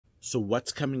So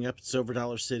what's coming up at Silver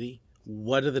Dollar City?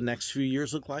 What do the next few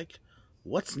years look like?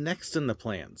 What's next in the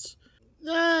plans?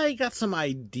 I got some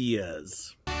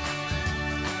ideas.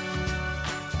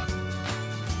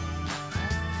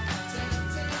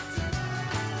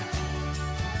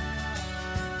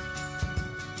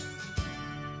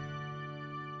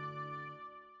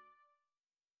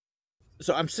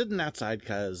 So I'm sitting outside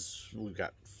because we've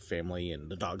got family and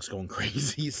the dog's going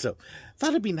crazy. So I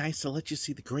thought it'd be nice to let you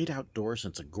see the great outdoors.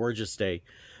 It's a gorgeous day,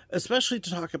 especially to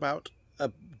talk about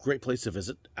a great place to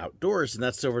visit outdoors, and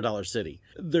that's Silver Dollar City.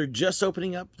 They're just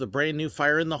opening up the brand new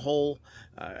Fire in the Hole.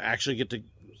 Actually get to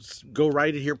go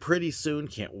ride it here pretty soon.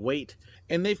 Can't wait.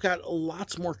 And they've got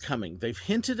lots more coming. They've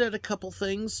hinted at a couple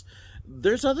things.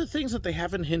 There's other things that they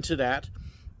haven't hinted at.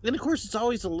 And of course, it's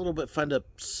always a little bit fun to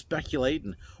speculate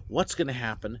and what's going to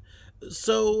happen.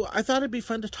 So I thought it'd be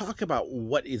fun to talk about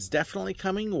what is definitely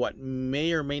coming, what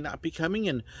may or may not be coming,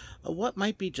 and what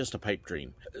might be just a pipe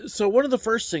dream. So one of the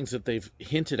first things that they've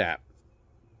hinted at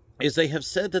is they have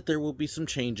said that there will be some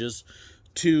changes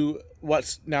to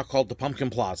what's now called the Pumpkin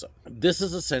Plaza. This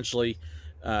is essentially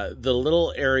the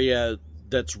little area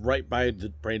that's right by the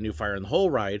brand new Fire in the Hole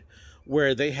ride,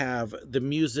 where they have the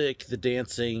music, the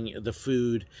dancing, the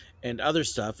food, and other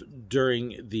stuff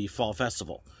during the fall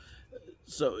festival.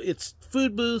 So it's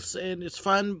food booths and it's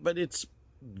fun, but it's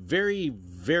very,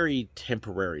 very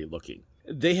temporary looking.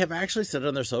 They have actually said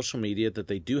on their social media that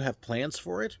they do have plans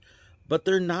for it, but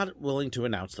they're not willing to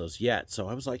announce those yet. So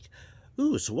I was like,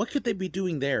 ooh, so what could they be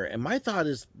doing there? And my thought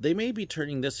is they may be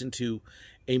turning this into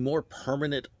a more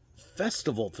permanent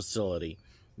festival facility,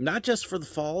 not just for the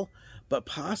fall, but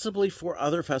possibly for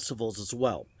other festivals as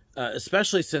well.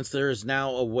 Especially since there is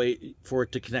now a way for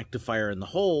it to connect to Fire in the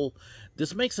Hole.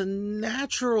 This makes a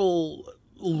natural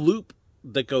loop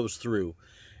that goes through.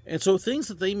 And so things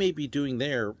that they may be doing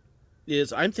there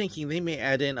is, I'm thinking they may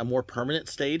add in a more permanent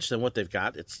stage than what they've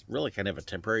got. It's really kind of a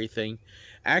temporary thing.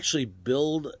 Actually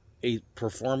build a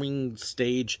performing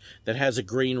stage that has a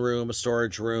green room, a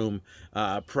storage room,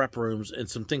 prep rooms, and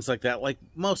some things like that, like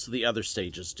most of the other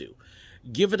stages do.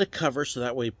 Give it a cover so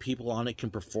that way people on it can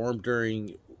perform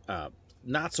during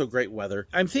not so great weather.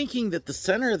 I'm thinking that the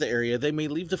center of the area, they may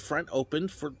leave the front open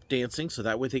for dancing so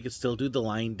that way they can still do the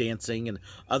line dancing and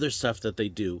other stuff that they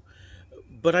do.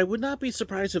 But I would not be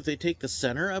surprised if they take the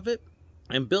center of it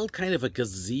and build kind of a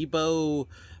gazebo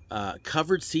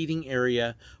covered seating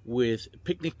area with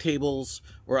picnic tables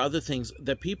or other things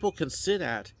that people can sit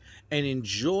at and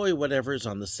enjoy whatever is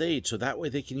on the stage. So that way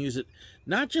they can use it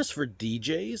not just for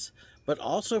DJs, but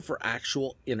also for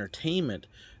actual entertainment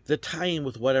that tie in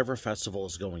with whatever festival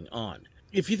is going on.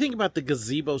 If you think about the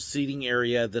gazebo seating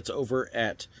area that's over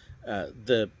at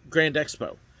the Grand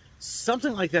Expo,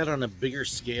 something like that on a bigger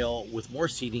scale with more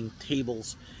seating,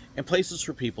 tables, and places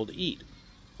for people to eat.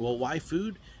 Well, why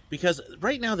food? Because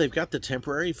right now they've got the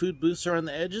temporary food booths around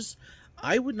the edges.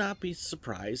 I would not be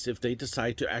surprised if they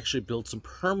decide to actually build some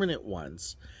permanent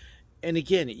ones. And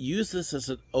again, use this as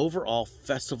an overall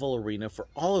festival arena for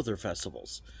all of their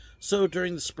festivals. So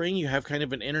during the spring, you have kind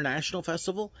of an international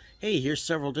festival. Hey, here's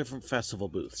several different festival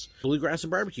booths. Bluegrass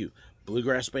and barbecue.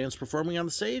 Bluegrass bands performing on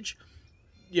the stage.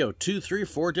 2, 3,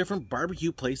 4 different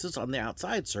barbecue places on the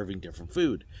outside serving different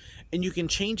food. And you can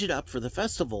change it up for the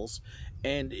festivals,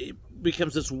 and it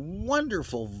becomes this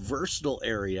wonderful, versatile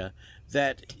area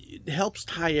that helps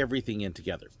tie everything in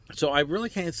together. So I really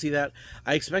kind of see that.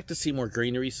 I expect to see more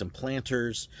greenery, some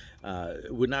planters.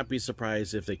 Would not be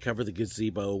surprised if they cover the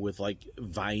gazebo with like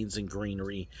vines and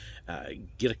greenery.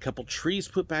 Get a couple trees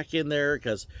put back in there,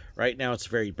 because right now it's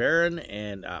very barren,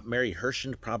 and Mary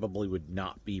Hershend probably would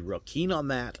not be real keen on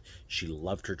that. She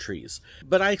loved her trees.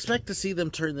 But I expect to see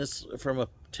them turn this from a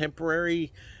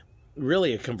temporary,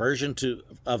 really a conversion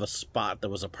of a spot that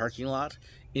was a parking lot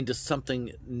into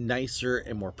something nicer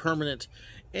and more permanent,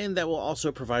 and that will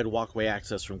also provide walkway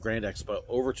access from Grand Expo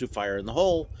over to Fire in the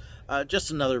Hole.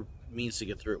 Just another means to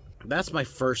get through. That's my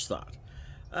first thought.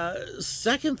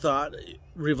 Second thought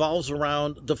revolves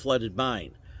around the flooded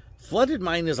mine. Flooded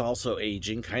mine is also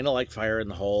aging, kind of like Fire in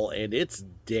the Hole, and its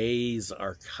days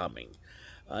are coming.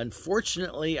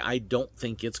 Unfortunately, I don't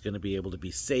think it's going to be able to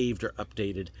be saved or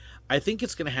updated. I think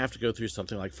it's going to have to go through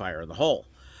something like Fire in the Hole.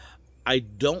 I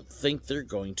don't think they're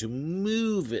going to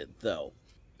move it, though.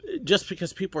 Just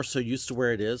because people are so used to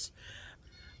where it is,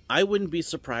 I wouldn't be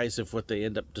surprised if what they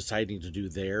end up deciding to do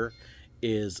there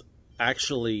is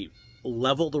actually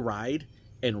level the ride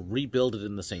and rebuild it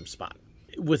in the same spot.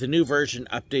 With a new version,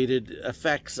 updated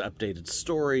effects, updated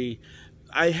story,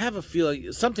 I have a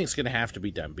feeling something's going to have to be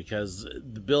done, because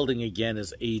the building, again,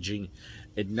 is aging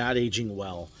and not aging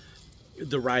well.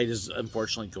 The ride is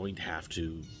unfortunately going to have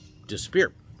to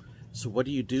disappear. So what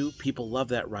do? People love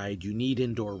that ride. You need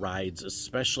indoor rides,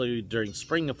 especially during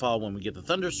spring and fall when we get the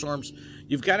thunderstorms.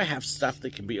 You've got to have stuff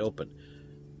that can be open.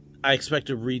 I expect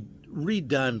a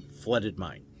redone flooded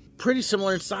mine. Pretty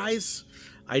similar in size.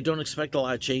 I don't expect a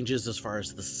lot of changes as far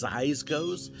as the size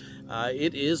goes.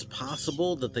 It is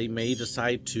possible that they may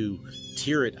decide to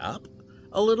tier it up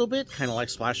a little bit, kind of like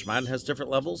Splash Mountain has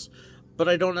different levels, but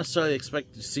I don't necessarily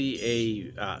expect to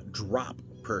see a drop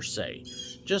per se.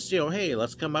 Just, hey,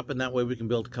 let's come up and that way we can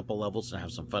build a couple levels and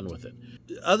have some fun with it.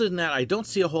 Other than that, I don't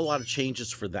see a whole lot of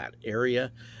changes for that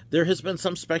area. There has been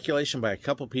some speculation by a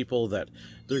couple people that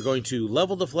they're going to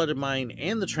level the flooded mine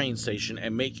and the train station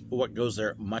and make what goes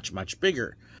there much, much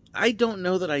bigger. I don't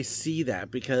know that I see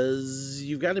that because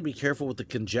you've got to be careful with the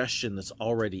congestion that's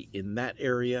already in that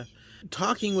area.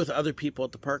 Talking with other people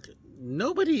at the park,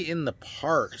 nobody in the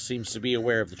park seems to be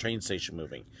aware of the train station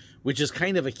moving, which is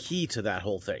kind of a key to that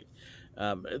whole thing.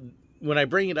 When I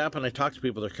bring it up and I talk to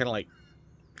people, they're kind of like,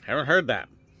 I haven't heard that.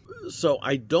 So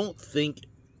I don't think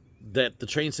that the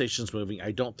train station's moving.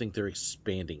 I don't think they're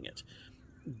expanding it.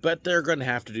 But they're going to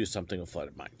have to do something with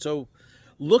flooded mine. So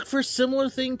look for a similar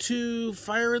thing to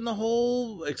Fire in the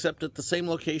Hole, except at the same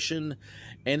location.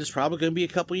 And it's probably going to be a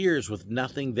couple years with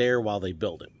nothing there while they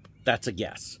build it. That's a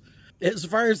guess. As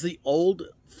far as the old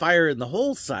Fire in the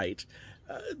Hole site,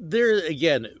 they're,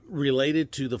 again,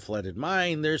 related to the flooded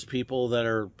mine. There's people that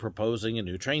are proposing a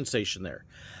new train station there.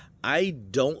 I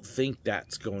don't think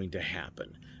that's going to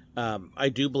happen. I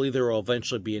do believe there will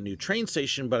eventually be a new train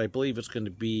station, but I believe it's going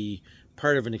to be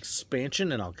part of an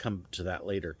expansion, and I'll come to that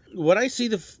later. When I see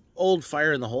the old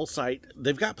Fire in the Hole site,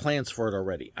 they've got plans for it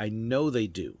already. I know they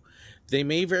do. They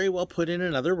may very well put in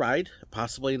another ride,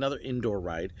 possibly another indoor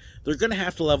ride. They're going to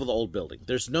have to level the old building.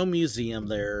 There's no museum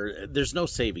there. There's no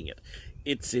saving it.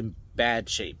 It's in bad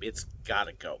shape. It's got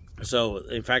to go. So,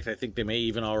 in fact, I think they may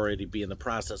even already be in the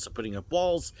process of putting up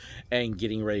walls and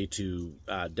getting ready to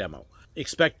demo.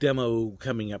 Expect demo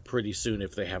coming up pretty soon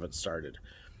if they haven't started.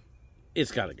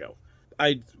 It's got to go.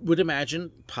 I would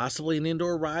imagine possibly an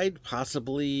indoor ride,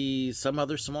 possibly some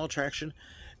other small attraction.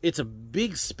 It's a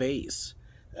big space.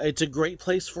 It's a great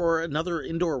place for another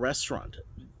indoor restaurant.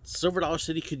 Silver Dollar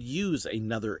City could use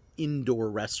another indoor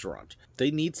restaurant.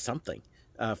 They need something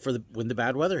for when the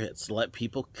bad weather hits, to let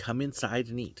people come inside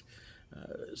and eat.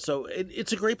 So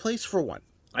it's a great place for one.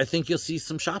 I think you'll see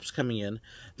some shops coming in.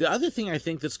 The other thing I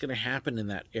think that's going to happen in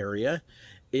that area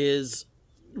is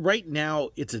right now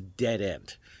it's a dead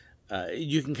end.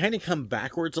 You can kind of come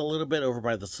backwards a little bit over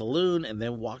by the saloon and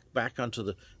then walk back onto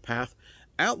the path.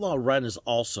 Outlaw Run is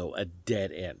also a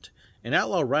dead end. And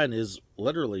Outlaw Run is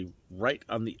literally right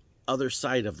on the other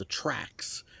side of the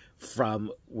tracks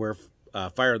from where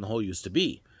Fire in the Hole used to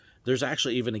be. There's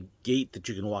actually even a gate that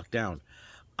you can walk down.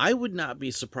 I would not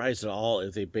be surprised at all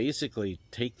if they basically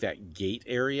take that gate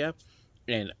area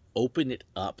and open it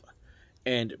up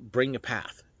and bring a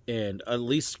path and at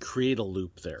least create a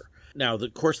loop there. Now,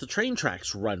 of course, the train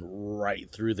tracks run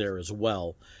right through there as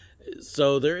well.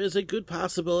 So there is a good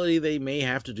possibility they may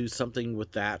have to do something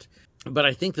with that. But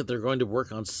I think that they're going to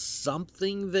work on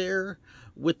something there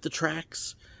with the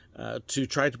tracks to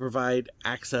try to provide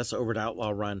access over to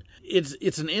Outlaw Run.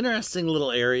 It's an interesting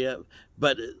little area,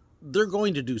 but they're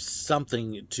going to do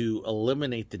something to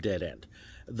eliminate the dead end.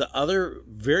 The other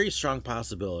very strong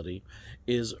possibility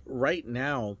is right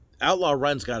now, Outlaw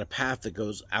Run's got a path that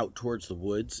goes out towards the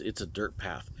woods. It's a dirt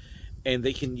path. And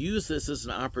they can use this as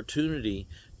an opportunity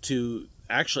to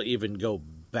actually even go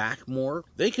back more.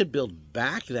 They could build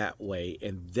back that way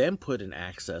and then put an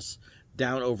access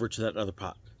down over to that other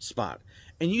spot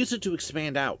and use it to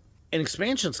expand out. And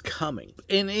expansion's coming.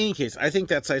 In any case, I think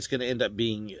that site's going to end up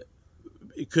being,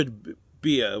 it could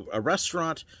be a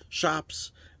restaurant,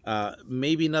 shops,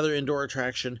 maybe another indoor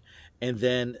attraction, and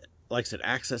then, like I said,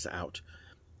 access out.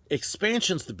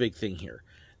 Expansion's the big thing here.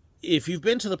 If you've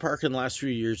been to the park in the last few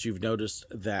years, you've noticed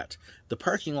that the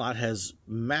parking lot has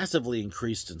massively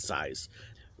increased in size.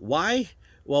 Why?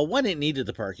 Well, one, it needed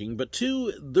the parking, but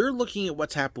two, they're looking at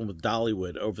what's happened with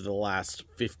Dollywood over the last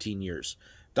 15 years.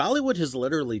 Dollywood has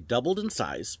literally doubled in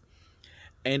size,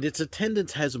 and its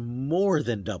attendance has more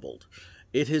than doubled.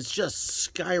 It has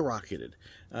just skyrocketed.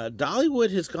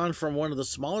 Dollywood has gone from one of the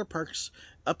smaller parks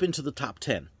up into the top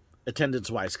 10,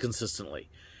 attendance-wise, consistently.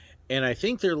 And I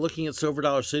think they're looking at Silver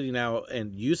Dollar City now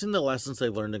and using the lessons they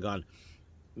learned and gone,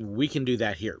 we can do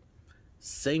that here.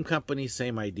 Same company,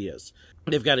 same ideas.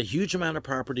 They've got a huge amount of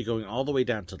property going all the way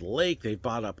down to the lake. They've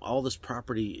bought up all this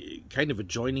property kind of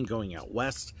adjoining going out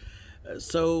west.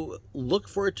 So look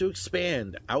for it to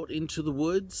expand out into the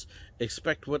woods.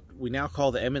 Expect what we now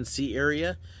call the M&C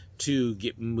area to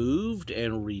get moved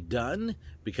and redone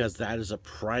because that is a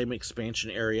prime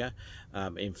expansion area.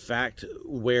 In fact,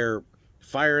 where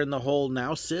Fire in the Hole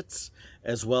now sits,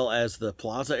 as well as the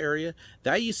plaza area,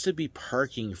 that used to be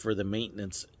parking for the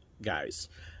maintenance guys.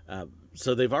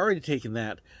 So they've already taken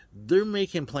that. They're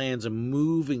making plans of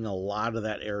moving a lot of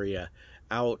that area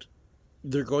out.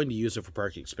 They're going to use it for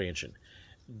park expansion.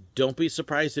 Don't be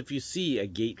surprised if you see a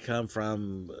gate come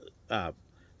from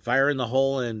Fire in the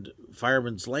Hole and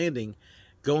Fireman's Landing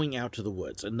going out to the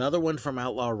woods. Another one from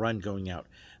Outlaw Run going out.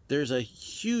 There's a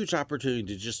huge opportunity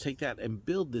to just take that and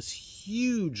build this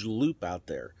huge loop out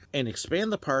there and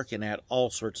expand the park and add all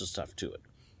sorts of stuff to it.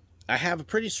 I have a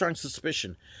pretty strong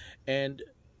suspicion, and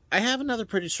I have another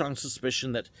pretty strong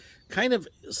suspicion that kind of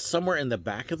somewhere in the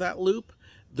back of that loop,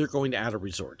 they're going to add a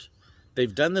resort.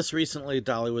 They've done this recently at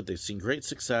Dollywood. They've seen great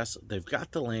success. They've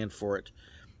got the land for it.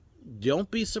 Don't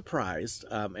be surprised,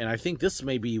 and I think this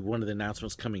may be one of the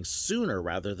announcements coming sooner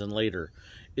rather than later,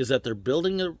 is that they're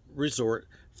building a resort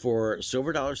for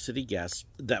Silver Dollar City guests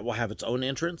that will have its own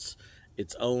entrance,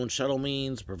 its own shuttle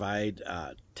means, provide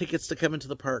tickets to come into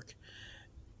the park,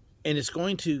 and it's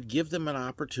going to give them an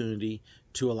opportunity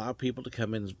to allow people to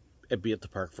come in and be at the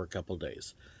park for a couple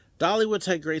days. Dollywood's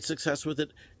had great success with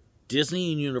it.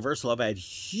 Disney and Universal have had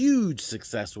huge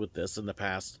success with this in the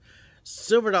past.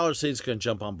 Silver Dollar City's going to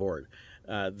jump on board.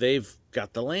 They've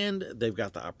got the land. They've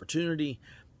got the opportunity.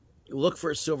 Look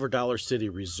for a Silver Dollar City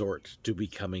resort to be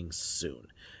coming soon.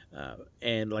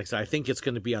 And like I said, I think it's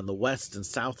going to be on the west and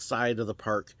south side of the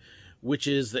park, which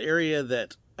is the area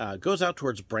that goes out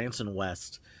towards Branson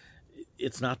West.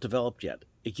 It's not developed yet.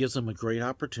 It gives them a great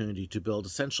opportunity to build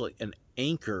essentially an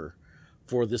anchor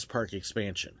for this park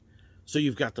expansion. So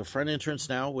you've got the front entrance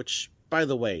now, which, by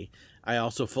the way, I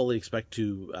also fully expect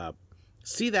to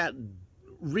see that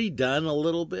redone a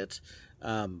little bit,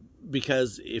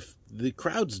 because if the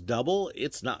crowds double,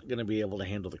 it's not going to be able to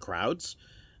handle the crowds.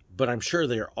 But I'm sure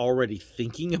they're already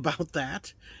thinking about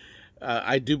that.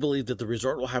 I do believe that the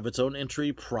resort will have its own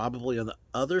entry, probably on the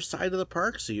other side of the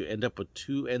park, so you end up with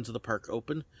two ends of the park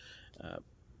open.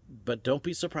 But don't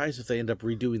be surprised if they end up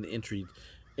redoing the entry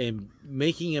and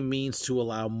making a means to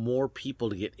allow more people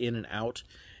to get in and out,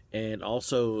 and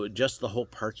also just the whole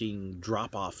parking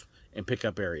drop-off and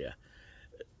pickup area.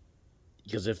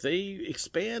 Because if they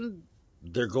expand,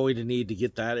 they're going to need to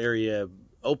get that area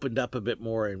opened up a bit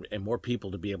more and more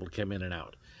people to be able to come in and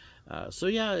out. So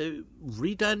yeah,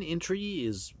 redone entry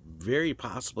is very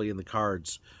possibly in the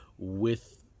cards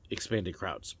with expanded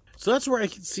crowds. So that's where I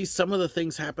can see some of the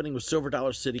things happening with Silver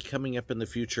Dollar City coming up in the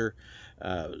future.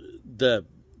 The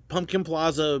Pumpkin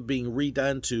Plaza being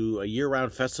redone to a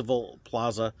year-round festival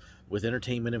plaza with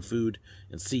entertainment and food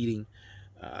and seating.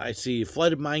 I see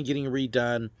Flooded Mine getting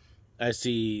redone. I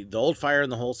see the old Fire in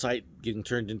the Hole site getting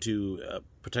turned into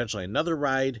potentially another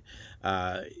ride,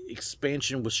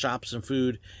 expansion with shops and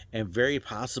food, and very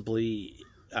possibly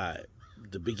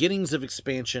the beginnings of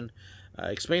expansion.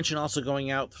 Expansion also going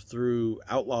out through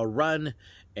Outlaw Run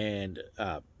and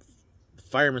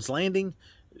Fireman's Landing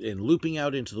and looping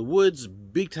out into the woods.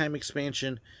 Big time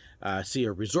expansion. See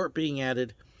a resort being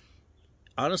added.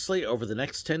 Honestly, over the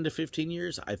next 10 to 15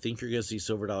 years, I think you're going to see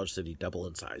Silver Dollar City double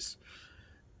in size.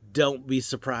 Don't be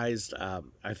surprised.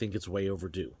 I think it's way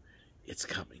overdue. It's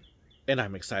coming, and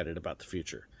I'm excited about the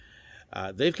future.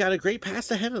 They've got a great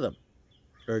past ahead of them,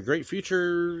 or a great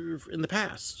future in the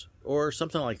past, or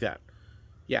something like that.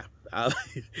 Yeah,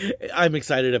 I'm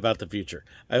excited about the future.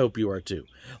 I hope you are too.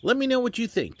 Let me know what you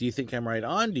think. Do you think I'm right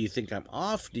on? Do you think I'm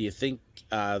off? Do you think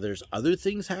there's other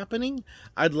things happening?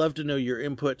 I'd love to know your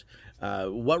input.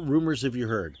 What rumors have you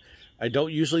heard? I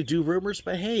don't usually do rumors,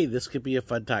 but hey, this could be a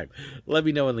fun time. Let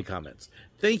me know in the comments.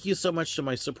 Thank you so much to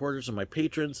my supporters and my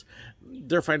patrons.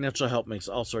 Their financial help makes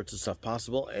all sorts of stuff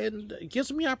possible and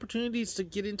gives me opportunities to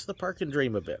get into the park and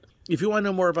dream a bit. If you want to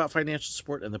know more about financial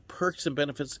support and the perks and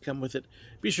benefits that come with it,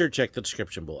 be sure to check the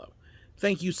description below.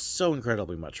 Thank you so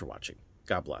incredibly much for watching.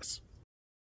 God bless.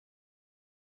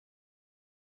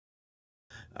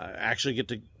 I actually get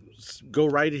to go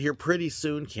ride it here pretty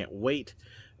soon. Can't wait.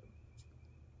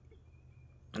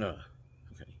 Okay.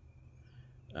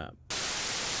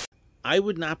 I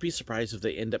would not be surprised if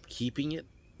they end up keeping it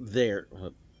there.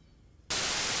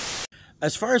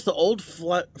 As far as the old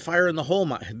Fire in the Hole,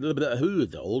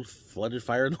 the old flooded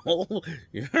Fire in the Hole,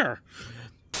 yeah.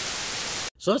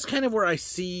 So that's kind of where I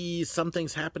see some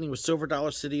things happening with Silver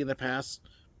Dollar City in the past.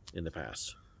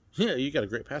 Yeah, you got a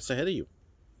great past ahead of you.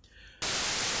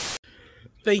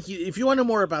 Thank you. If you want to know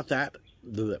more about that,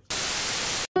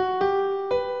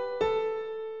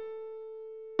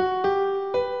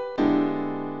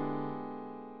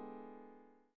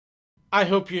 I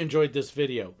hope you enjoyed this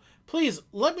video. Please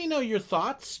let me know your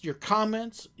thoughts, your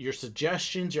comments, your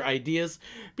suggestions, your ideas.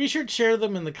 Be sure to share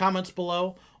them in the comments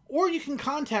below, or you can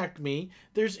contact me.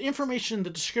 There's information in the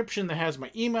description that has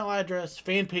my email address,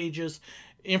 fan pages,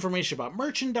 information about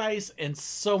merchandise, and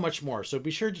so much more. So be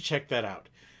sure to check that out.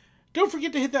 Don't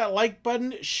forget to hit that like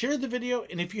button, share the video,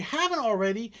 and if you haven't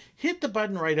already, hit the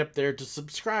button right up there to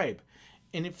subscribe.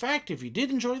 And in fact, if you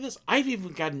did enjoy this, I've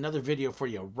even got another video for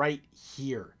you right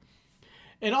here.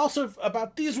 And also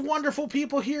about these wonderful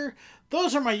people here,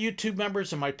 those are my YouTube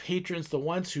members and my patrons, the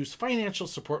ones whose financial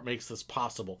support makes this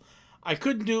possible. I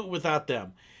couldn't do it without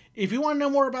them. If you want to know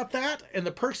more about that and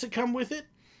the perks that come with it,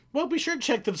 well, be sure to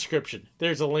check the description.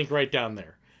 There's a link right down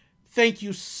there. Thank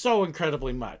you so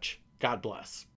incredibly much. God bless.